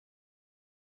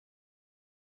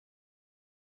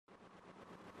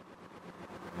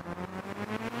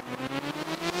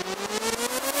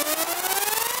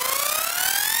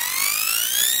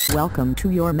Welcome to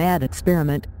your mad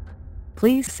experiment.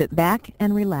 Please sit back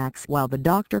and relax while the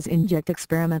doctors inject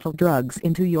experimental drugs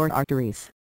into your arteries.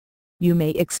 You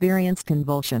may experience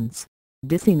convulsions,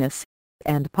 dizziness,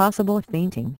 and possible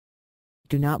fainting.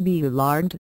 Do not be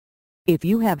alarmed. If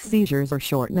you have seizures or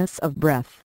shortness of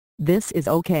breath, this is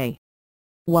okay.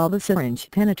 While the syringe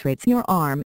penetrates your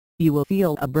arm, you will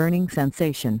feel a burning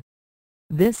sensation.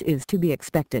 This is to be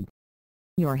expected.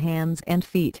 Your hands and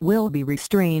feet will be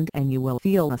restrained and you will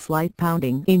feel a slight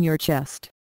pounding in your chest.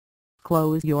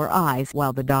 Close your eyes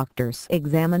while the doctors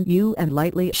examine you and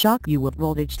lightly shock you with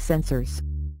voltage sensors.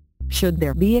 Should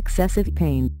there be excessive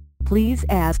pain, please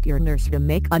ask your nurse to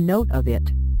make a note of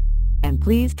it. And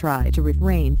please try to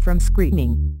refrain from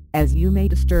screaming, as you may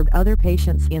disturb other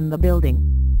patients in the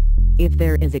building. If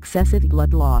there is excessive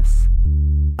blood loss,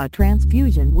 a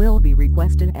transfusion will be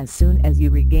requested as soon as you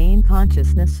regain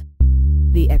consciousness.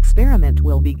 The experiment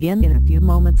will begin in a few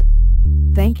moments.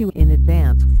 Thank you in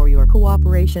advance for your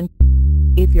cooperation.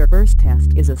 If your first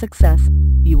test is a success,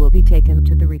 you will be taken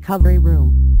to the recovery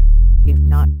room. If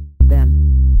not,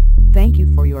 then thank you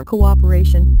for your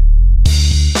cooperation.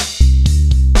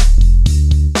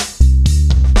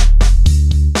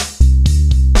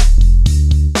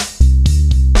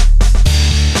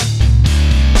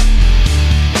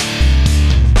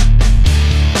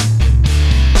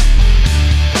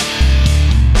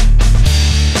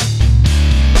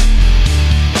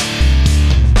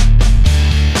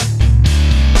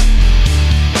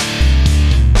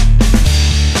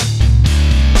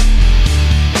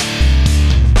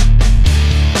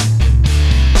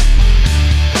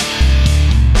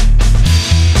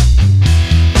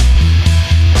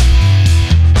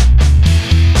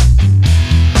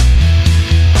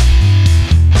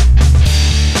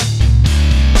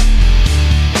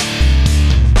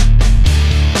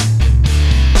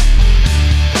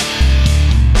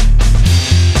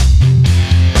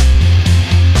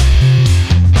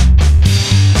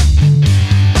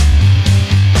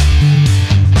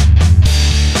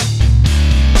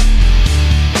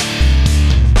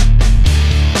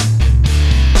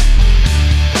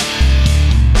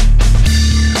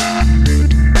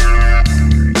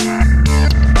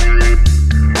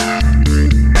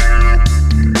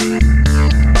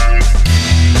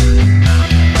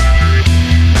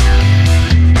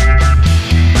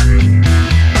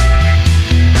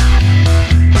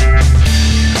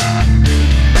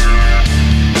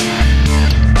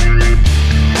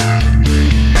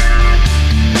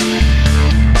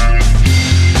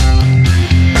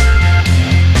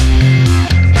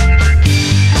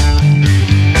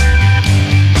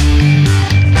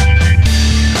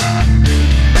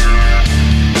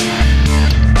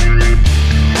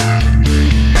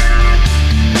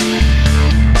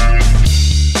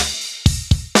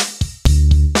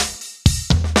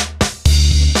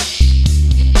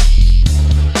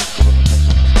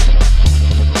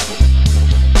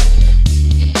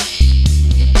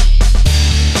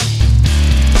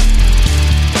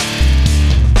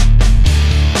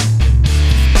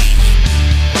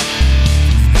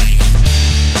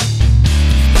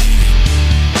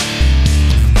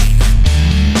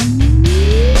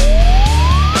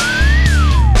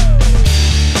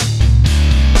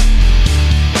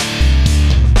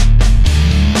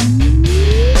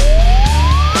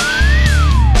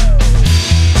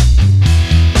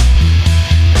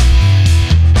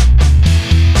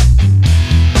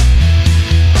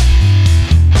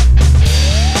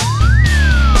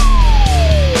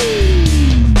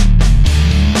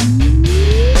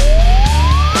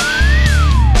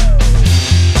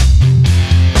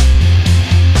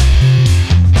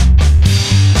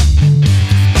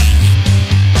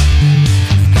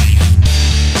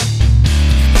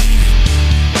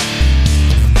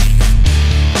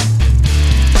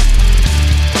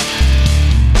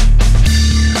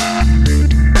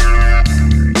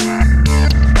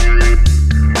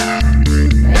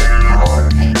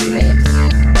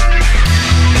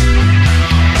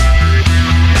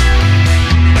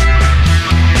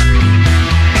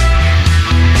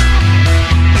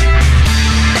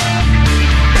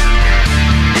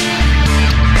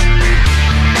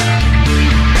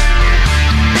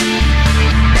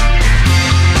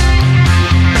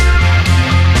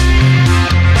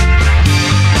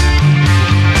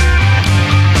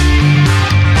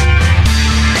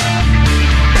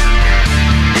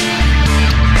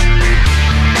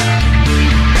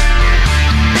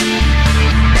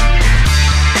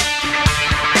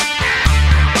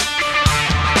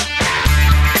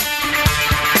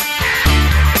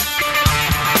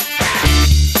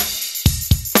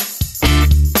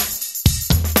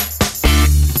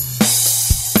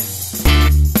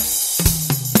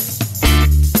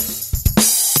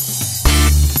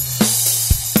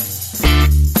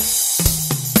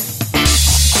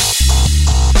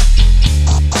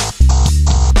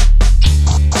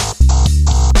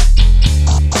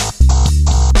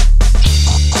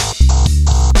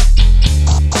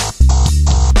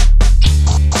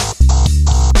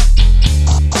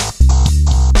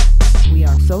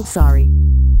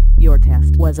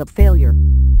 was a failure.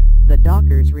 The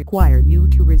doctors require you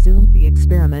to resume the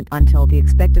experiment until the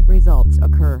expected results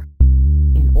occur.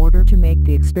 In order to make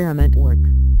the experiment work,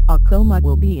 a coma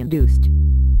will be induced.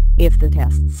 If the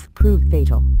tests prove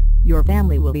fatal, your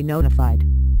family will be notified.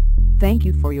 Thank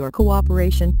you for your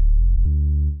cooperation.